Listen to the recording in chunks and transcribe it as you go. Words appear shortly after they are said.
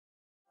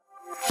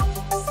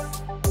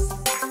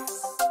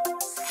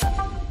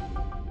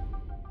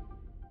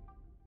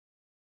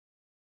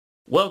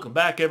Welcome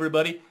back,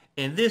 everybody.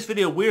 In this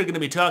video, we're going to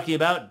be talking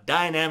about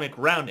dynamic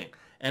rounding.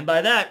 And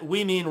by that,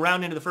 we mean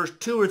rounding to the first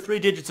 2 or 3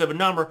 digits of a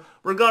number,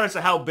 regardless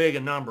of how big a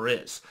number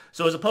is.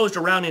 So as opposed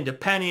to rounding to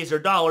pennies or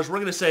dollars, we're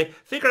going to say,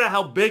 figure out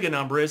how big a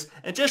number is,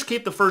 and just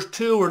keep the first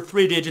 2 or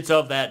 3 digits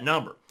of that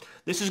number.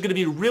 This is going to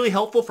be really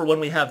helpful for when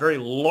we have very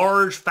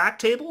large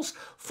fact tables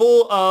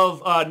full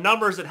of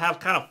numbers that have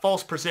kind of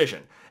false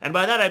precision. And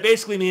by that, I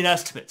basically mean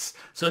estimates.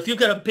 So if you've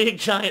got a big,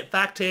 giant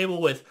fact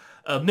table with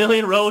a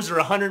million rows or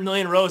 100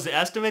 million rows of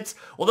estimates,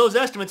 well, those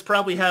estimates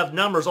probably have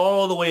numbers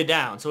all the way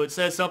down. So it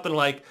says something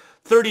like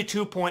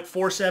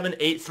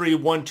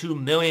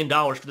 $32.478312 million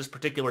for this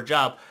particular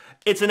job.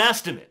 It's an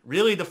estimate.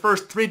 Really, the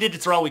first 3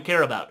 digits are all we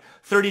care about.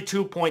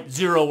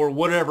 32.0 or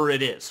whatever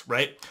it is,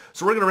 right?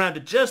 So we're going to round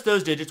to just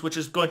those digits, which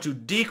is going to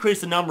decrease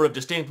the number of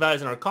distinct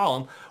values in our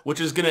column, which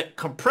is going to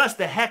compress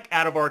the heck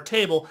out of our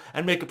table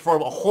and make it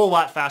perform a whole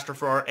lot faster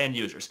for our end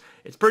users.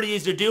 It's pretty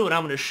easy to do, and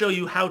I'm going to show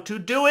you how to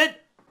do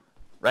it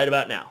right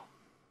about now.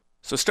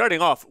 So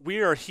starting off, we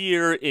are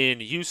here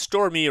in You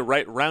Store Me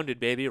Right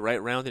Rounded, baby,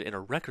 right rounded in a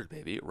record,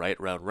 baby, right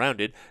round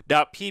rounded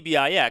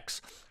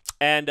 .pbix.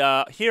 And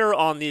here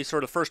on the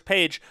sort of first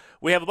page,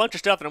 we have a bunch of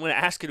stuff that I'm going to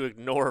ask you to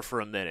ignore for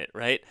a minute,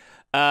 right?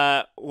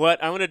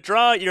 What I'm going to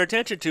draw your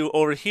attention to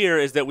over here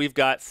is that we've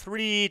got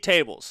 3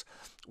 tables.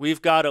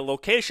 We've got a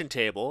location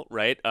table,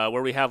 right,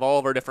 where we have all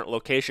of our different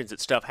locations that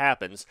stuff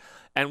happens.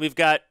 And we've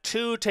got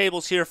 2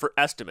 tables here for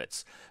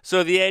estimates.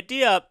 So the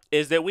idea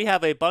is that we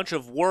have a bunch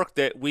of work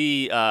that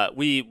we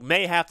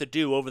may have to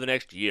do over the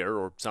next year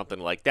or something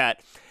like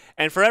that.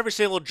 And for every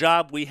single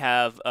job, we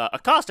have a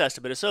cost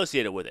estimate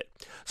associated with it.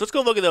 So let's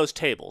go look at those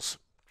tables.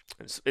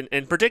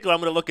 In particular, I'm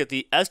going to look at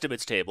the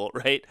estimates table,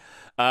 right?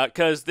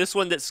 Because this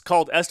one that's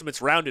called estimates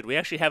rounded, we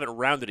actually haven't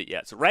rounded it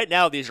yet. So right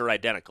now, these are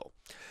identical.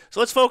 So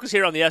let's focus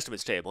here on the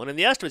estimates table. And in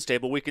the estimates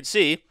table, we can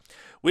see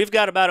we've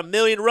got about 1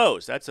 million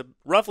rows. That's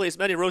roughly as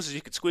many rows as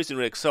you could squeeze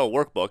into an Excel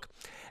workbook.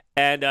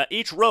 And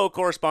each row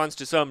corresponds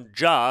to some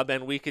job,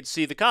 and we can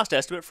see the cost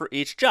estimate for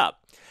each job.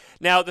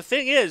 Now, the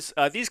thing is,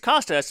 these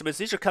cost estimates,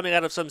 these are coming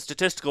out of some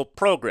statistical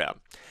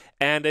program.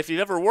 And if you've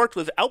ever worked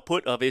with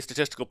output of a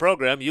statistical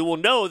program, you will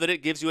know that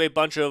it gives you a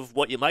bunch of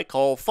what you might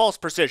call false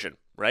precision,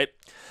 right?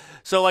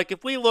 So, like,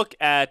 if we look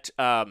at,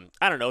 I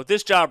don't know,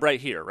 this job right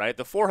here, right?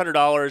 The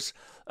 $400,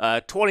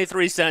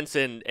 23 cents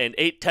and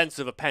 8/10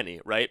 of a penny,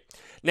 right?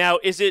 Now,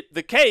 is it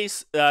the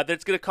case that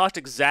it's going to cost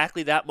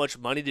exactly that much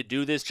money to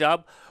do this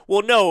job?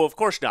 Well, no, of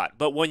course not.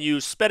 But when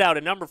you spit out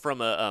a number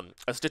from a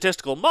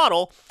statistical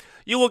model,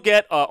 you will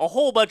get a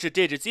whole bunch of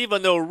digits,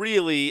 even though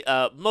really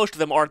most of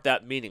them aren't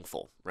that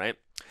meaningful, right?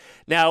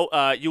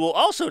 Now, you will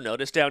also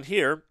notice down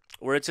here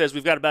where it says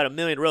we've got about 1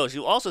 million rows,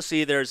 you'll also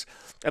see there's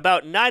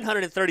about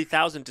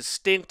 930,000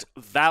 distinct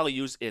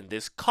values in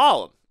this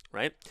column,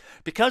 right?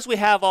 Because we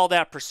have all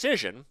that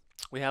precision,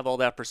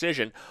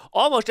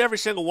 almost every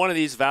single one of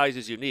these values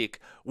is unique,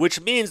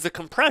 which means the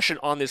compression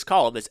on this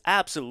column is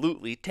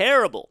absolutely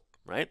terrible,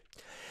 right?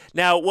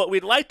 Now, what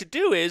we'd like to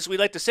do is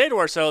we'd like to say to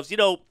ourselves, you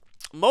know,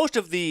 most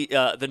of the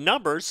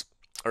numbers,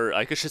 or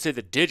I should say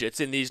the digits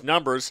in these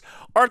numbers,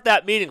 aren't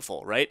that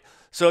meaningful, right?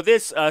 So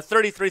this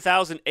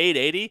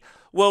 33,880,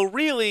 well,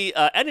 really,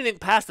 anything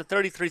past the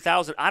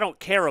 33,000, I don't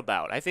care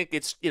about. I think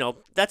it's, you know,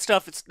 that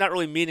stuff, it's not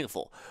really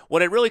meaningful.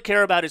 What I really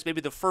care about is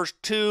maybe the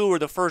first 2 or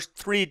the first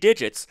 3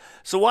 digits.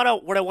 So what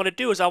I want to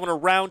do is I want to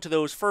round to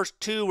those first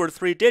 2 or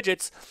 3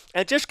 digits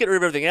and just get rid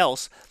of everything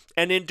else.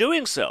 And in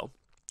doing so,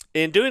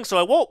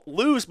 I won't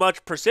lose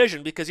much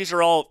precision because these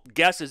are all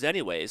guesses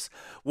anyways.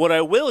 What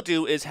I will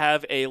do is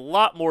have a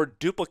lot more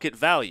duplicate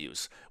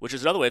values, which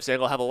is another way of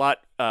saying I'll have a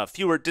lot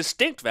fewer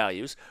distinct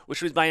values,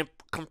 which means my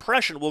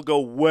compression will go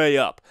way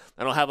up,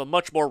 and I'll have a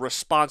much more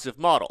responsive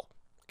model.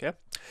 Okay,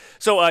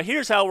 so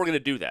here's how we're going to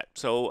do that.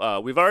 So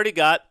we've already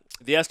got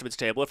the estimates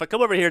table. If I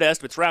come over here to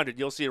estimates rounded,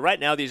 you'll see right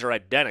now these are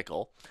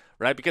identical,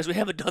 right? Because we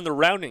haven't done the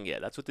rounding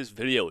yet. That's what this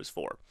video is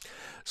for.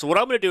 So what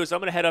I'm going to do is I'm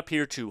going to head up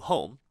here to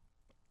Home.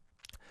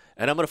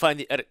 And I'm going to find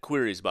the Edit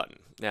Queries button.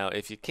 Now,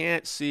 if you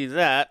can't see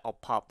that, I'll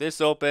pop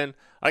this open.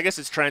 I guess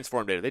it's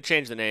Transform Data. They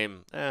changed the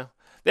name. They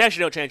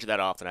actually don't change it that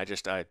often.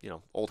 You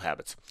know, old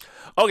habits.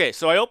 Okay,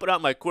 so I open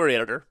up my query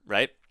editor,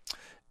 right?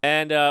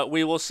 And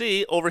we will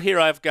see over here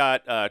I've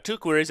got 2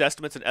 queries,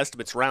 estimates and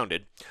estimates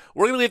rounded.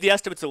 We're going to leave the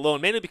estimates alone,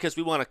 mainly because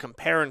we want to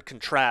compare and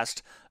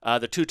contrast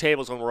the 2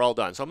 tables when we're all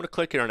done. So I'm going to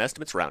click here on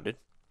estimates rounded.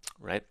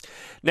 Right?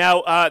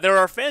 Now, there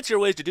are fancier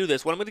ways to do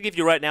this. What I'm going to give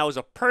you right now is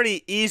a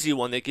pretty easy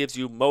one that gives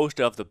you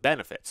most of the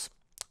benefits.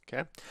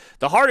 Okay?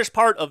 The hardest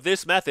part of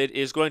this method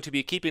is going to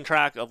be keeping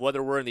track of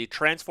whether we're in the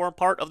transform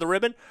part of the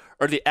ribbon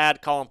or the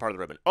add column part of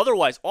the ribbon.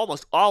 Otherwise,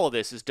 almost all of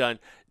this is done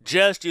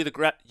just through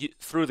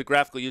the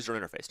graphical user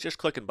interface, just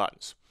clicking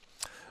buttons.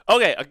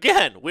 Okay,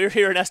 again, we're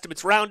here in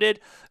estimates rounded.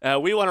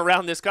 We want to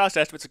round this cost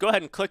estimate, so go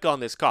ahead and click on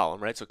this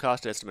column, right? So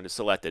cost estimate is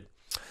selected.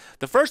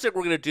 The first thing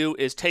we're going to do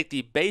is take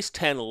the base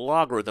 10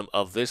 logarithm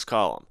of this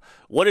column.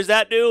 What does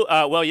that do?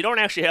 Well, you don't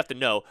actually have to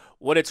know.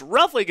 What it's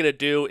roughly going to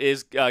do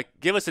is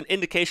give us an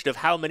indication of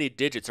how many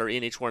digits are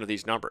in each one of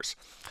these numbers.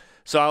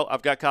 So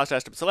I've got cost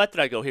estimate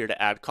selected. I go here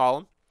to add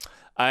column.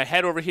 I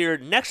head over here.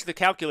 Next to the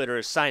calculator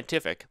is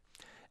scientific.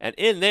 And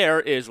in there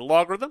is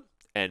logarithm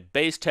and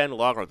base 10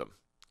 logarithm,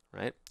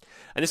 right?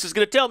 And this is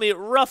going to tell me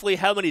roughly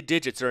how many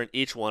digits are in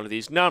each one of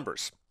these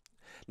numbers.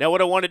 Now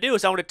what I want to do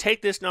is I want to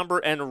take this number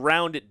and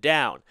round it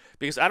down,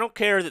 because I don't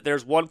care that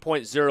there's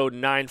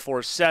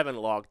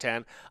 1.0947 log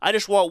 10. I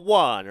just want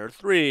 1 or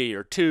 3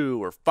 or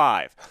 2 or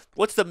 5.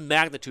 What's the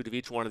magnitude of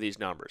each one of these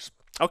numbers?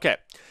 Okay,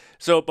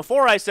 so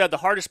before I said the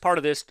hardest part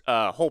of this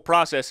whole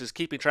process is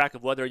keeping track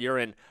of whether you're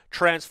in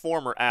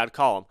transform or add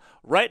column.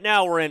 Right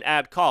now we're in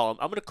add column.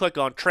 I'm going to click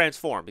on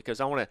transform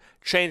because I want to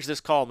change this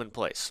column in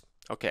place.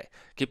 Okay,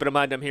 keep in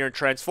mind I'm here in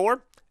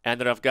transform, and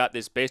then I've got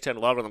this base 10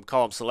 logarithm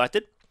column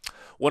selected.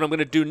 What I'm going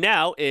to do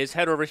now is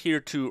head over here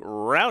to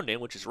rounding,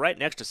 which is right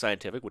next to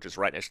scientific, which is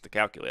right next to the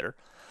calculator.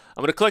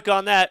 I'm going to click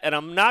on that, and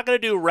I'm not going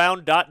to do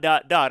round dot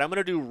dot dot. I'm going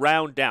to do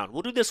round down.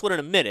 We'll do this one in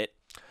a minute.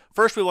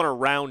 First, we want to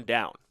round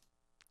down.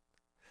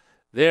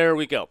 There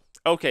we go.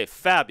 Okay,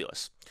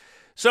 fabulous.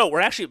 So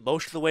we're actually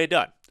most of the way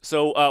done.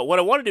 So what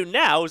I want to do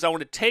now is I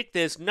want to take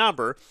this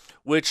number,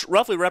 which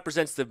roughly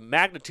represents the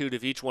magnitude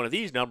of each one of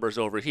these numbers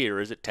over here.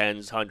 Is it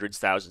tens, hundreds,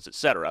 thousands,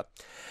 etc.?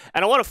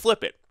 And I want to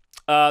flip it.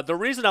 The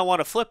reason I want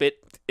to flip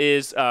it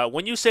is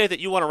when you say that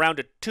you want to round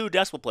to 2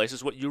 decimal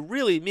places, what you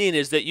really mean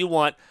is that you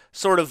want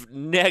sort of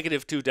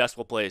negative 2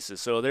 decimal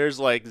places. So there's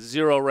like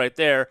 0 right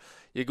there.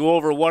 You go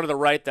over 1 to the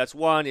right, that's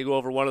 1. You go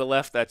over 1 to the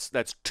left, that's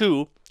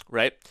 2,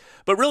 right?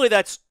 But really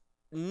that's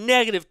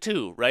negative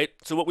 2, right?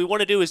 So what we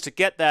want to do is to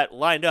get that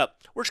lined up,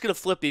 we're just going to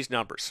flip these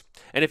numbers.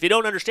 And if you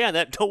don't understand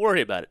that, don't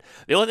worry about it.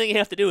 The only thing you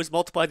have to do is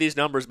multiply these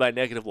numbers by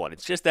 -1.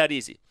 It's just that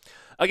easy.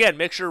 Again,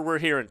 make sure we're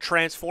here in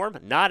transform,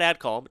 not add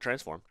column, but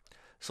transform.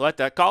 Select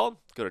that column,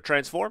 go to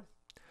transform,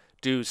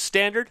 do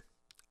standard,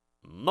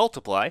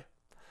 multiply,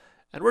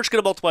 and we're just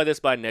going to multiply this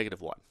by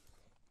 -1.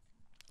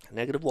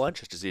 -1,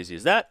 just as easy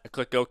as that. I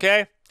click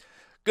OK.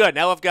 Good,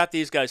 now I've got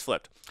these guys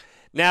flipped.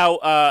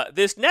 Now,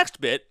 this next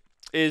bit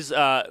is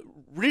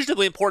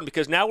reasonably important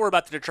because now we're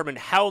about to determine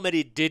how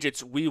many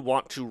digits we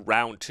want to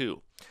round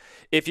to.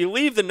 If you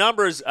leave the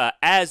numbers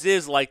as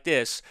is like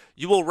this,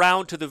 you will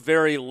round to the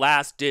very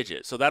last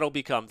digit. So that'll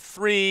become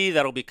 3,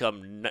 that'll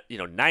become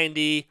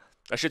 90.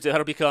 I should say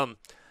that'll become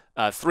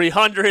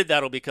 300,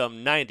 that'll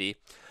become 90.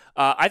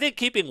 I think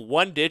keeping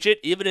 1 digit,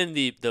 even in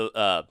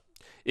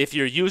if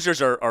your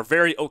users are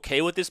very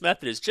okay with this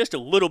method, is just a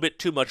little bit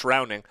too much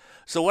rounding.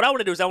 So what I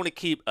want to do is I want to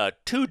keep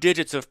 2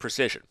 digits of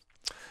precision.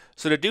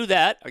 So to do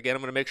that, again,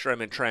 I'm going to make sure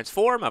I'm in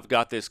transform. I've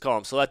got this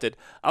column selected.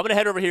 I'm going to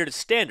head over here to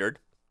standard,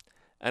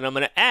 and I'm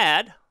going to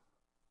add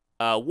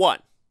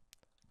 1.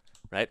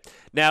 Right?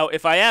 Now,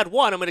 if I add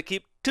 1, I'm going to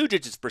keep 2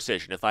 digits of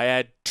precision. If I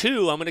add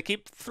 2, I'm going to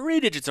keep 3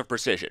 digits of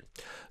precision.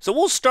 So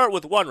we'll start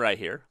with 1 right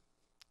here.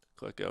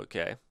 Click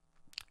OK.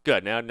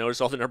 Good. Now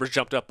notice all the numbers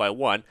jumped up by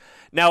 1.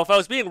 Now, if I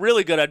was being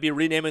really good, I'd be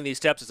renaming these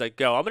steps as I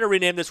go. I'm going to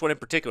rename this one in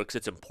particular because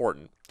it's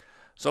important.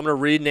 So I'm going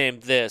to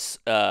rename this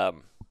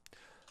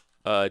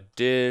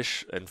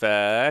in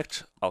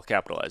fact, I'll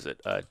capitalize it.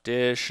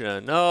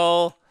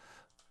 Additional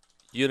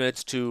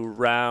units to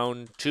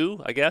round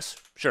 2, I guess.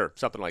 Sure,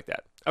 something like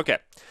that. Okay,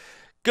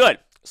 good.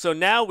 So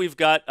now we've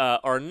got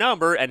our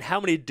number and how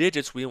many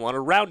digits we want to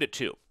round it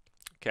to.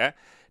 Okay.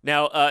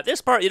 Now,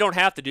 this part you don't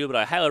have to do, but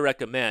I highly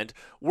recommend.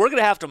 We're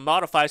going to have to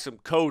modify some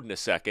code in a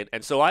second,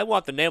 and so I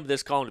want the name of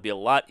this column to be a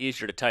lot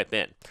easier to type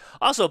in.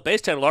 Also,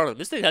 base 10 logarithm.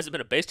 This thing hasn't been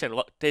a base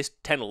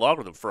 10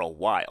 logarithm for a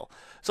while.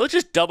 So let's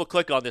just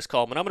double-click on this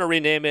column, and I'm going to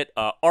rename it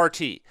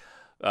RT,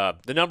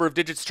 the number of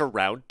digits to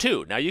round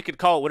to. Now, you can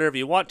call it whatever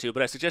you want to,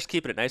 but I suggest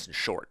keeping it nice and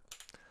short.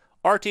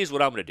 RT is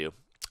what I'm going to do.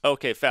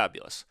 Okay,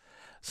 fabulous.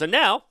 So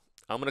now,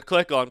 I'm going to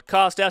click on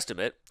cost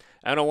estimate,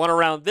 and I want to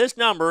round this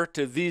number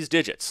to these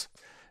digits.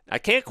 I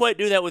can't quite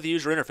do that with the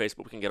user interface,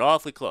 but we can get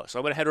awfully close. So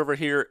I'm going to head over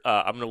here.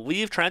 I'm going to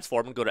leave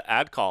transform and go to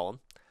add column,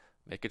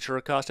 making sure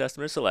a cost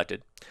estimate is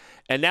selected.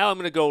 And now I'm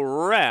going to go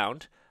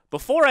round.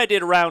 Before I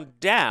did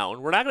round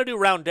down, we're not going to do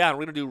round down.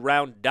 We're going to do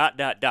round dot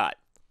dot dot.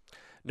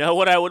 Now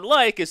what I would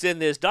like is in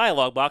this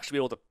dialog box to be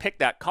able to pick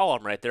that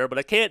column right there, but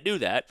I can't do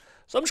that.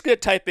 So I'm just going to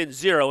type in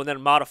 0 and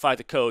then modify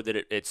the code that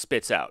it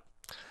spits out.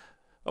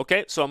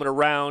 Okay, so I'm going to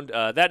round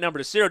that number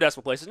to 0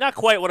 decimal places. Not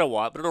quite what I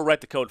want, but it'll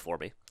write the code for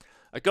me.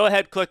 I go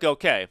ahead, click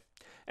OK,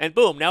 and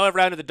boom, now I've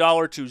rounded the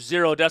dollar to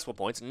 0 decimal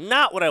points.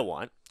 Not what I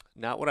want,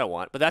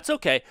 but that's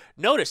okay.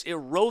 Notice it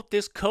wrote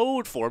this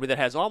code for me that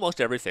has almost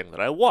everything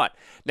that I want.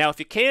 Now, if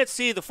you can't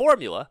see the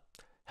formula,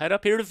 head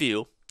up here to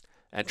View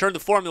and turn the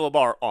formula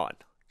bar on.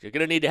 You're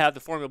going to need to have the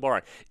formula bar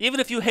on. Even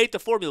if you hate the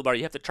formula bar,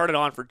 you have to turn it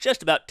on for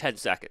just about 10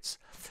 seconds.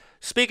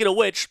 Speaking of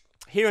which,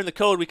 here in the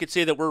code, we can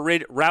see that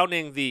we're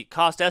rounding the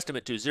cost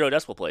estimate to 0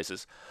 decimal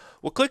places.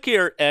 We'll click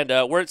here, and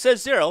where it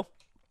says 0,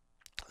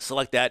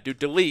 select that, do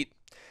delete,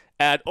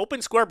 add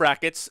open square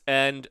brackets,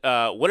 and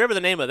whatever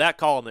the name of that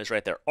column is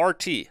right there,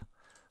 RT.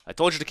 I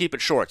told you to keep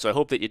it short, so I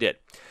hope that you did.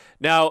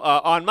 Now,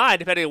 on mine,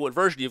 depending on what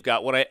version you've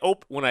got, when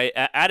I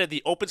added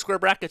the open square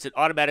brackets, it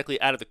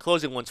automatically added the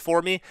closing ones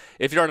for me.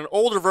 If you're on an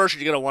older version,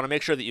 you're going to want to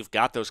make sure that you've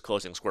got those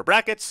closing square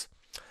brackets.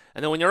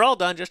 And then when you're all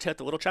done, just hit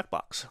the little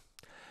checkbox.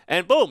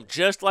 And boom,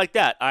 just like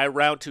that, I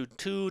round to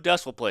 2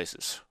 decimal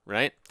places,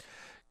 right?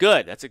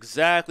 Good, that's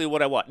exactly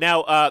what I want.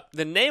 Now,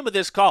 the name of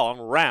this column,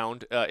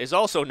 round, is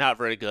also not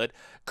very good.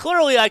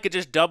 Clearly, I could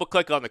just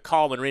double-click on the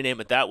column and rename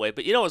it that way.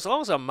 But, you know, as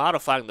long as I'm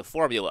modifying the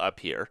formula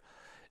up here,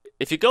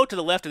 if you go to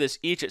the left of this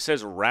each, it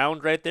says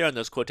round right there on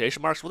those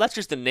quotation marks. Well, that's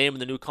just the name of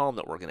the new column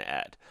that we're going to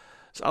add.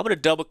 So I'm going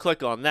to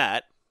double-click on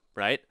that,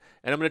 right?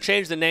 And I'm going to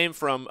change the name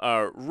from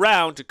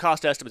round to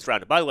cost estimates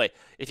rounded. By the way,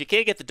 if you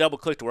can't get the double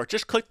click to work,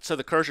 just click so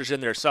the cursor's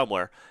in there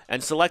somewhere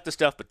and select the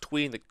stuff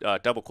between the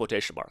double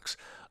quotation marks.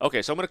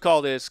 Okay, so I'm going to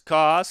call this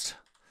cost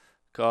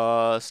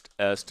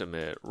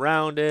estimate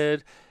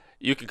rounded.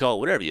 You can call it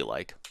whatever you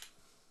like.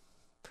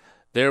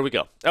 There we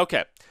go.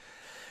 Okay.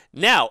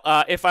 Now,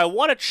 if I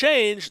want to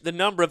change the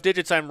number of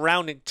digits I'm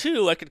rounding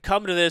to, I could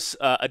come to this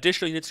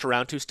additional units to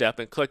round to step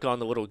and click on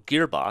the little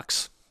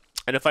gearbox.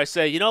 And if I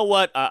say, you know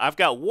what, I've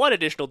got 1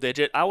 additional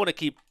digit, I want to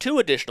keep 2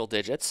 additional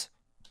digits,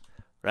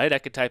 right? I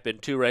could type in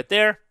 2 right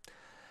there.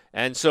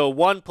 And so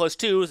 1 plus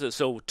 2,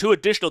 so 2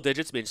 additional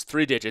digits means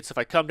 3 digits. If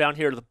I come down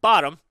here to the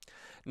bottom,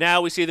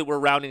 now we see that we're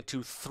rounding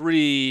to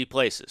 3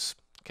 places,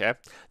 okay?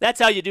 That's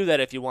how you do that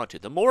if you want to.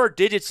 The more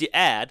digits you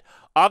add,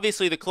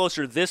 obviously the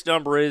closer this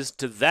number is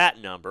to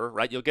that number,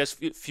 right? You'll get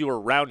fewer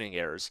rounding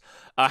errors.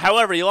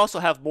 However, you'll also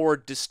have more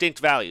distinct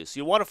values. So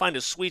you want to find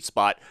a sweet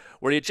spot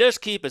where you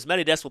just keep as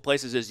many decimal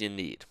places as you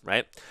need,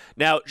 right?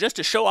 Now, just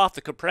to show off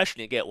the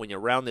compression you get when you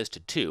round this to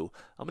 2,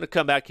 I'm going to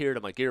come back here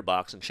to my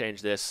gearbox and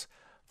change this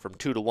from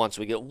 2 to 1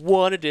 so we get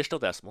 1 additional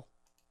decimal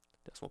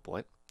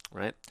point,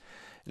 right?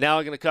 Now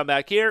I'm going to come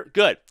back here.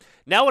 Good.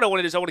 Now what I want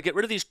to do is I want to get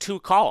rid of these 2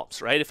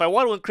 columns, right? If I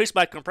want to increase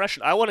my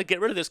compression, I want to get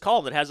rid of this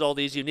column that has all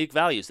these unique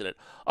values in it.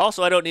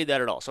 Also, I don't need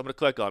that at all. So I'm going to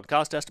click on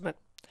cost estimate,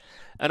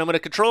 and I'm going to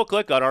control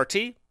click on RT.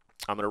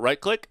 I'm going to right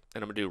click,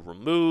 and I'm going to do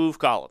remove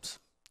columns.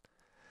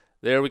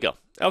 There we go.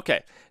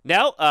 Okay.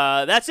 Now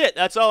that's it.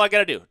 That's all I got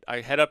to do.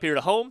 I head up here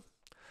to home.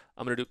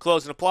 I'm going to do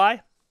close and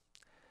apply,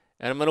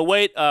 and I'm going to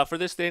wait for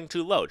this thing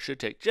to load. Should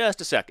take just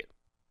a second.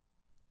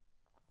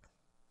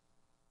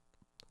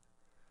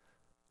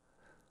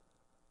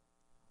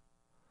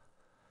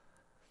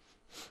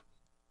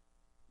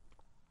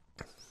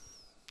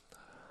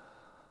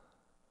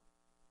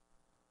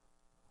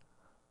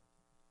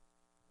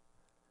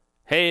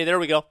 Hey, there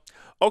we go.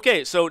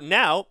 Okay, so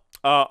now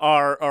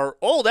our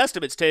old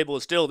estimates table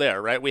is still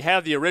there, right? We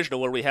have the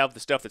original where we have the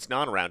stuff that's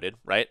non-rounded,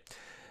 right?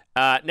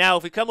 Now,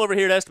 if we come over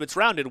here to estimates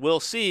rounded, we'll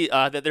see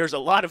that there's a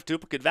lot of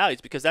duplicate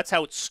values because that's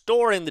how it's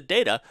storing the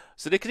data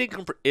so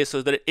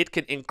that it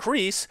can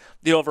increase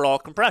the overall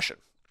compression,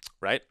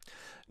 right?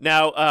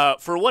 Now,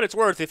 for what it's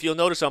worth, if you'll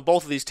notice on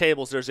both of these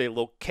tables, there's a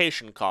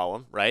location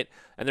column, right?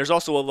 And there's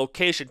also a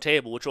location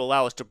table, which will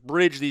allow us to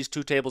bridge these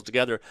 2 tables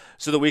together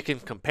so that we can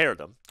compare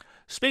them.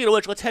 Speaking of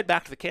which, let's head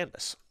back to the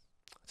canvas.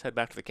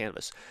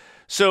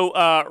 So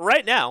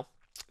right now,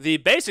 the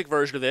basic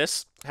version of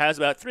this has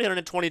about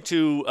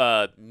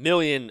 $322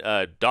 million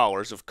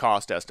of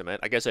cost estimate.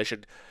 I guess I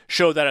should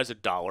show that as a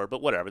dollar,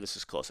 but whatever, this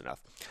is close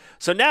enough.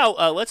 So now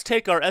let's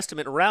take our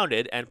estimate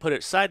rounded and put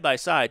it side by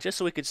side just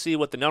so we can see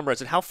what the number is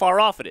and how far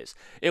off it is.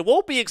 It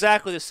won't be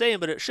exactly the same,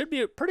 but it should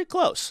be pretty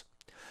close.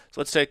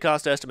 So let's take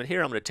cost estimate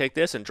here. I'm going to take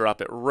this and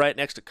drop it right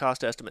next to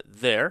cost estimate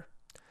there.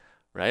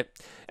 Right?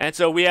 And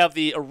so we have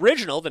the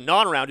original, the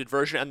non-rounded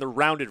version, and the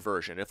rounded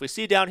version. If we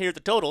see down here at the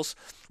totals,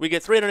 we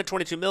get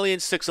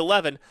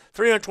 $322,611,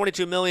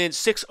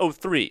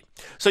 $322,603.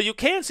 So you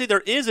can see there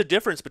is a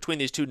difference between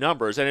these 2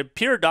 numbers, and in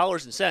pure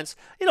dollars and cents,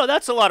 you know,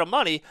 that's a lot of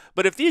money,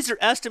 but if these are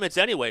estimates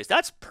anyways,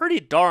 that's pretty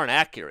darn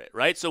accurate,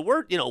 right? So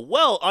we're, you know,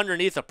 well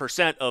underneath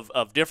 1%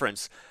 of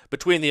difference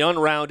between the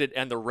unrounded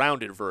and the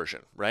rounded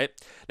version, right?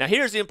 Now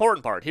here's the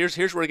important part. Here's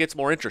where it gets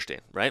more interesting,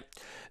 right?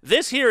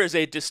 This here is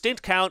a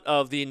distinct count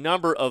of the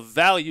number of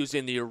values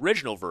in the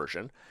original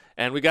version,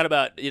 and we got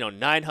about, you know,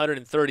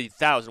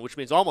 930,000, which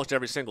means almost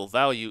every single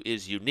value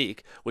is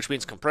unique, which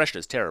means compression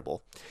is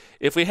terrible.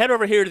 If we head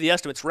over here to the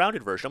estimates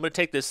rounded version, I'm going to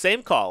take this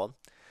same column,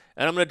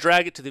 and I'm going to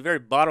drag it to the very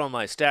bottom of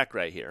my stack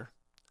right here,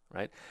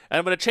 right? And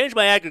I'm going to change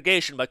my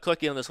aggregation by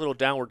clicking on this little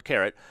downward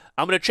caret.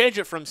 I'm going to change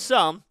it from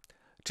sum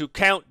to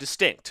count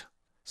distinct.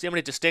 See how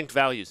many distinct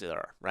values there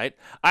are, right?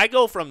 I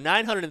go from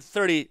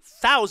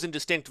 930,000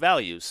 distinct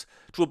values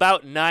to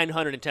about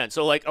 910.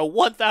 So like a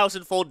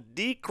 1,000-fold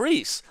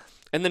decrease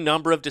in the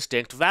number of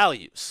distinct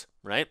values,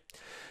 right?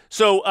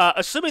 So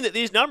assuming that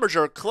these numbers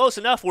are close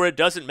enough where it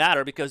doesn't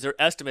matter because they're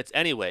estimates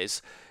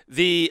anyways,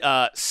 the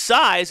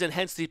size and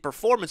hence the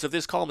performance of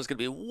this column is going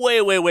to be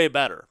way, way, way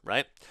better,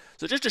 right?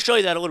 So just to show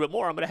you that a little bit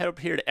more, I'm going to head up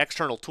here to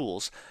External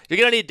Tools. You're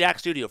going to need DAX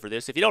Studio for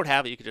this. If you don't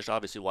have it, you can just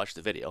obviously watch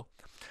the video.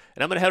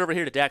 And I'm going to head over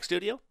here to DAX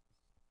Studio,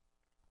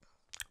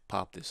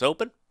 pop this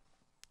open,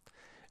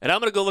 and I'm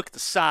going to go look at the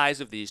size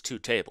of these 2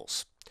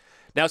 tables.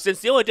 Now, since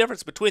the only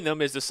difference between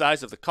them is the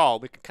size of the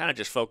column, we can kind of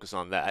just focus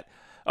on that.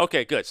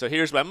 Okay, good. So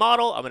here's my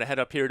model. I'm going to head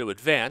up here to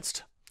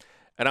Advanced,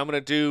 and I'm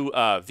going to do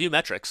View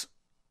Metrics.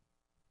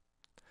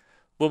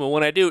 Boom, and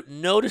when I do,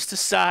 notice the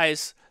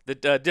size,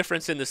 the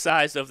difference in the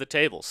size of the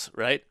tables,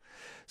 right?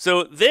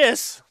 So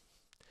this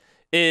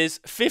is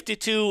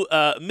 52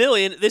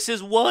 million. This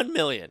is 1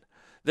 million.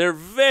 They're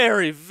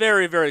very,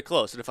 very, very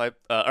close. And if I,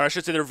 or I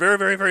should say, they're very,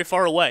 very, very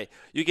far away.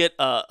 You get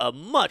a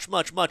much,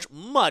 much, much,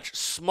 much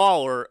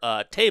smaller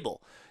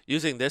table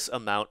using this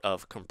amount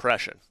of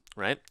compression,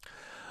 right?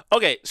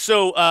 Okay,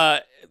 so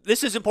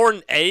this is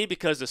important, A,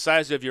 because the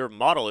size of your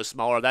model is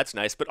smaller. That's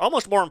nice. But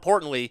almost more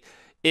importantly,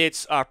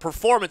 its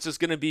performance is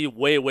going to be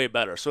way, way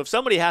better. So if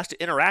somebody has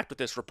to interact with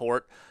this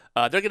report,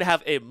 they're going to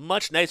have a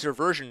much nicer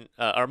version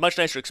or much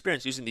nicer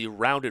experience using the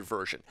rounded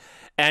version.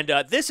 And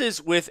this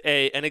is with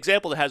an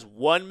example that has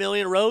 1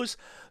 million rows.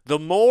 The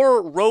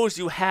more rows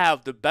you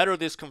have, the better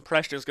this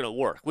compression is going to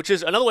work, which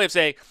is another way of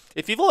saying,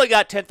 if you've only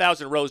got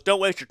 10,000 rows, don't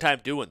waste your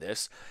time doing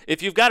this.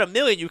 If you've got 1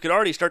 million, you can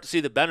already start to see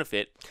the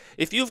benefit.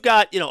 If you've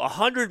got,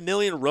 100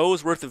 million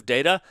rows worth of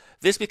data,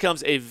 this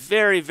becomes a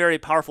very, very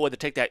powerful way to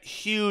take that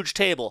huge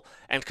table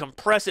and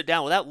compress it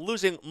down without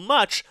losing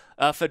much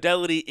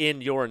fidelity in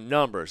your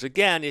numbers.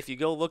 Again, if you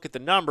go look at the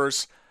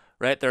numbers,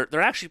 right, they're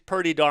actually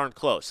pretty darn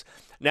close.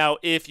 Now,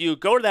 if you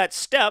go to that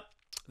step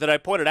that I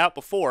pointed out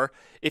before,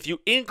 if you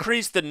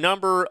increase the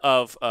number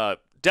of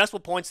decimal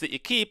points that you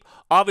keep,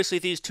 obviously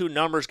these two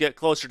numbers get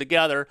closer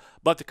together,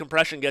 but the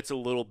compression gets a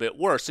little bit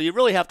worse. So you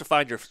really have to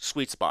find your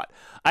sweet spot.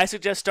 I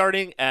suggest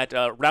starting at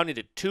rounding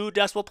to 2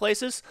 decimal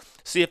places,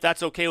 see if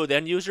that's okay with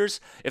end users.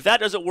 If that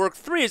doesn't work,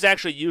 3 is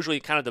actually usually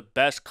kind of the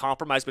best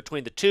compromise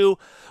between the two.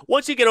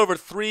 Once you get over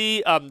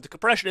 3, the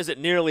compression isn't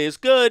nearly as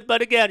good,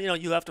 but again,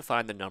 you have to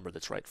find the number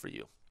that's right for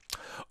you.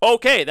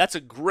 Okay, that's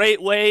a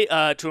great way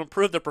to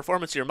improve the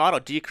performance of your model,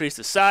 decrease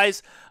the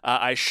size.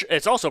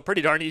 It's also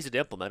pretty darn easy to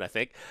implement, I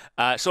think.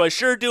 So I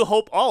sure do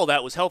hope all of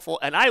that was helpful,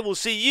 and I will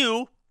see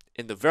you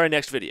in the very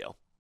next video.